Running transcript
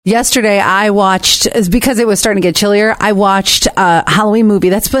Yesterday, I watched, because it was starting to get chillier, I watched a Halloween movie.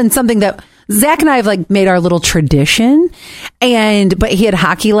 That's been something that Zach and I have like made our little tradition. But he had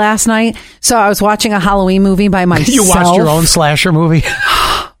hockey last night. So I was watching a Halloween movie by myself. You watched your own slasher movie?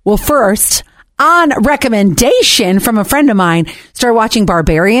 Well, first, on recommendation from a friend of mine, started watching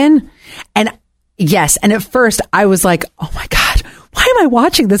Barbarian. And at first I was like, oh my God, why am I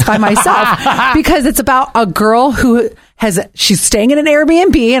watching this by myself? Because it's about a girl she's staying in an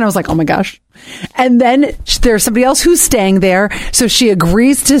Airbnb, and I was like, oh my gosh. And then there's somebody else who's staying there. So she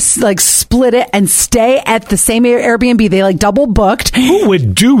agrees to like split it and stay at the same Airbnb. They like double booked. Who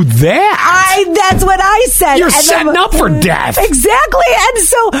would do that? That's what I said. You're setting up for death. Exactly. And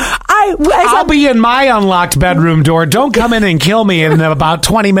so I'll be in my unlocked bedroom door. Don't come in and kill me in about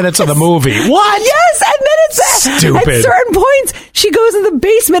 20 minutes of the movie. What? Yes. And then it's stupid. At certain points, she goes in the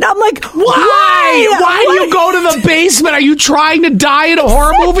basement. I'm like, why? Why do you go to the basement? Are you trying to die in a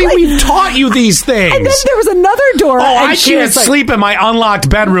horror movie? We've taught you these things. And then there was another door. I can't sleep in my unlocked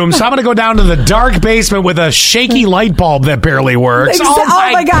bedroom, so I'm going to go down to the dark basement with a shaky light bulb that barely works. Oh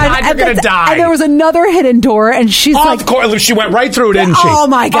my God, you're going to die. And there was another hidden door, and she's like... Of course, she went right through, didn't she? Oh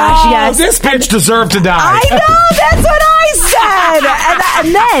my gosh, yes. This bitch deserved to die. I know, that's what I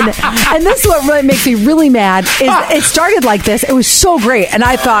said. And this is what really makes me really mad, is it started like this. It was so great, and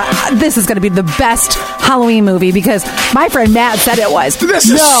I thought, this is going to be the best Halloween movie, because my friend Matt said it was. This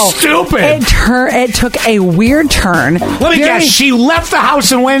is stupid. It took a weird turn. Let me guess, she left the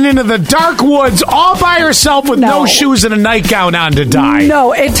house and went into the dark woods all by herself with no shoes and a nightgown on to die.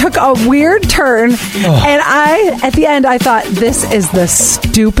 No, it took a weird turn. And at the end, I thought, this is the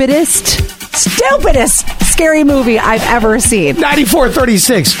stupidest scary movie I've ever seen.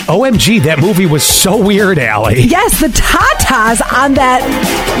 9436. OMG, that movie was so weird, Allie. Yes, the tatas on that.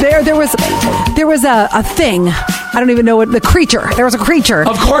 There was a thing. I don't even know what the creature. There was a creature.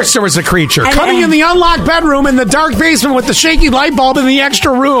 Of course there was a creature. Coming in the unlocked bedroom in the dark basement with the shaky light bulb in the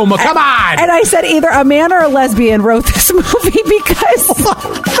extra room. Come on. And I said either a man or a lesbian wrote this movie, because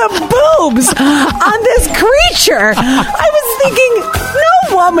the boobs on this creature. I was thinking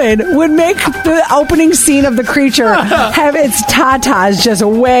no woman would make the opening scene of the creature have its tatas just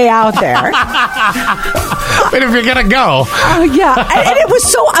way out there. But if you're going to go. Yeah. And it was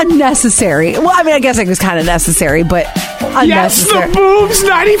so unnecessary. Well, I mean, I guess it was kind of necessary, but unnecessary. Yes, the boobs.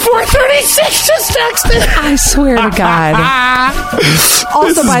 9436 just texted. I swear to God.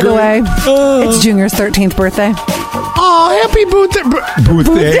 Also, by the way, it's Junior's 13th birthday. Oh, happy birthday.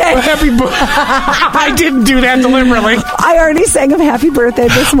 Happy I didn't do that deliberately. I already sang him happy birthday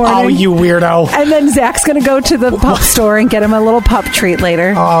this morning. Oh, you weirdo. And then Zach's going to go to the pup store and get him a little pup treat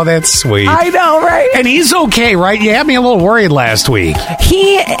later. Oh, that's sweet. I know, right? And he's okay, right? You had me a little worried last week.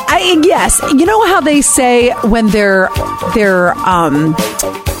 Yes. You know how they say when their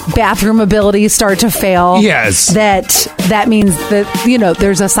bathroom abilities start to fail? Yes. That means that,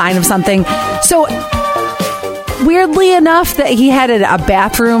 there's a sign of something. So... weirdly enough, that he had a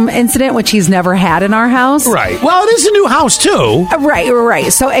bathroom incident, which he's never had in our house. Right. Well, it is a new house, too.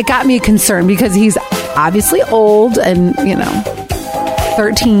 Right. So it got me concerned, because he's obviously old and,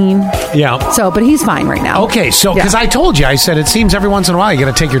 13. Yeah. So, but he's fine right now. Okay, so, because I told you, I said, it seems every once in a while you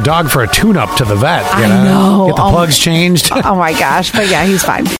got to take your dog for a tune-up to the vet. I know. Get the plugs changed. Oh, my gosh. But yeah, he's fine.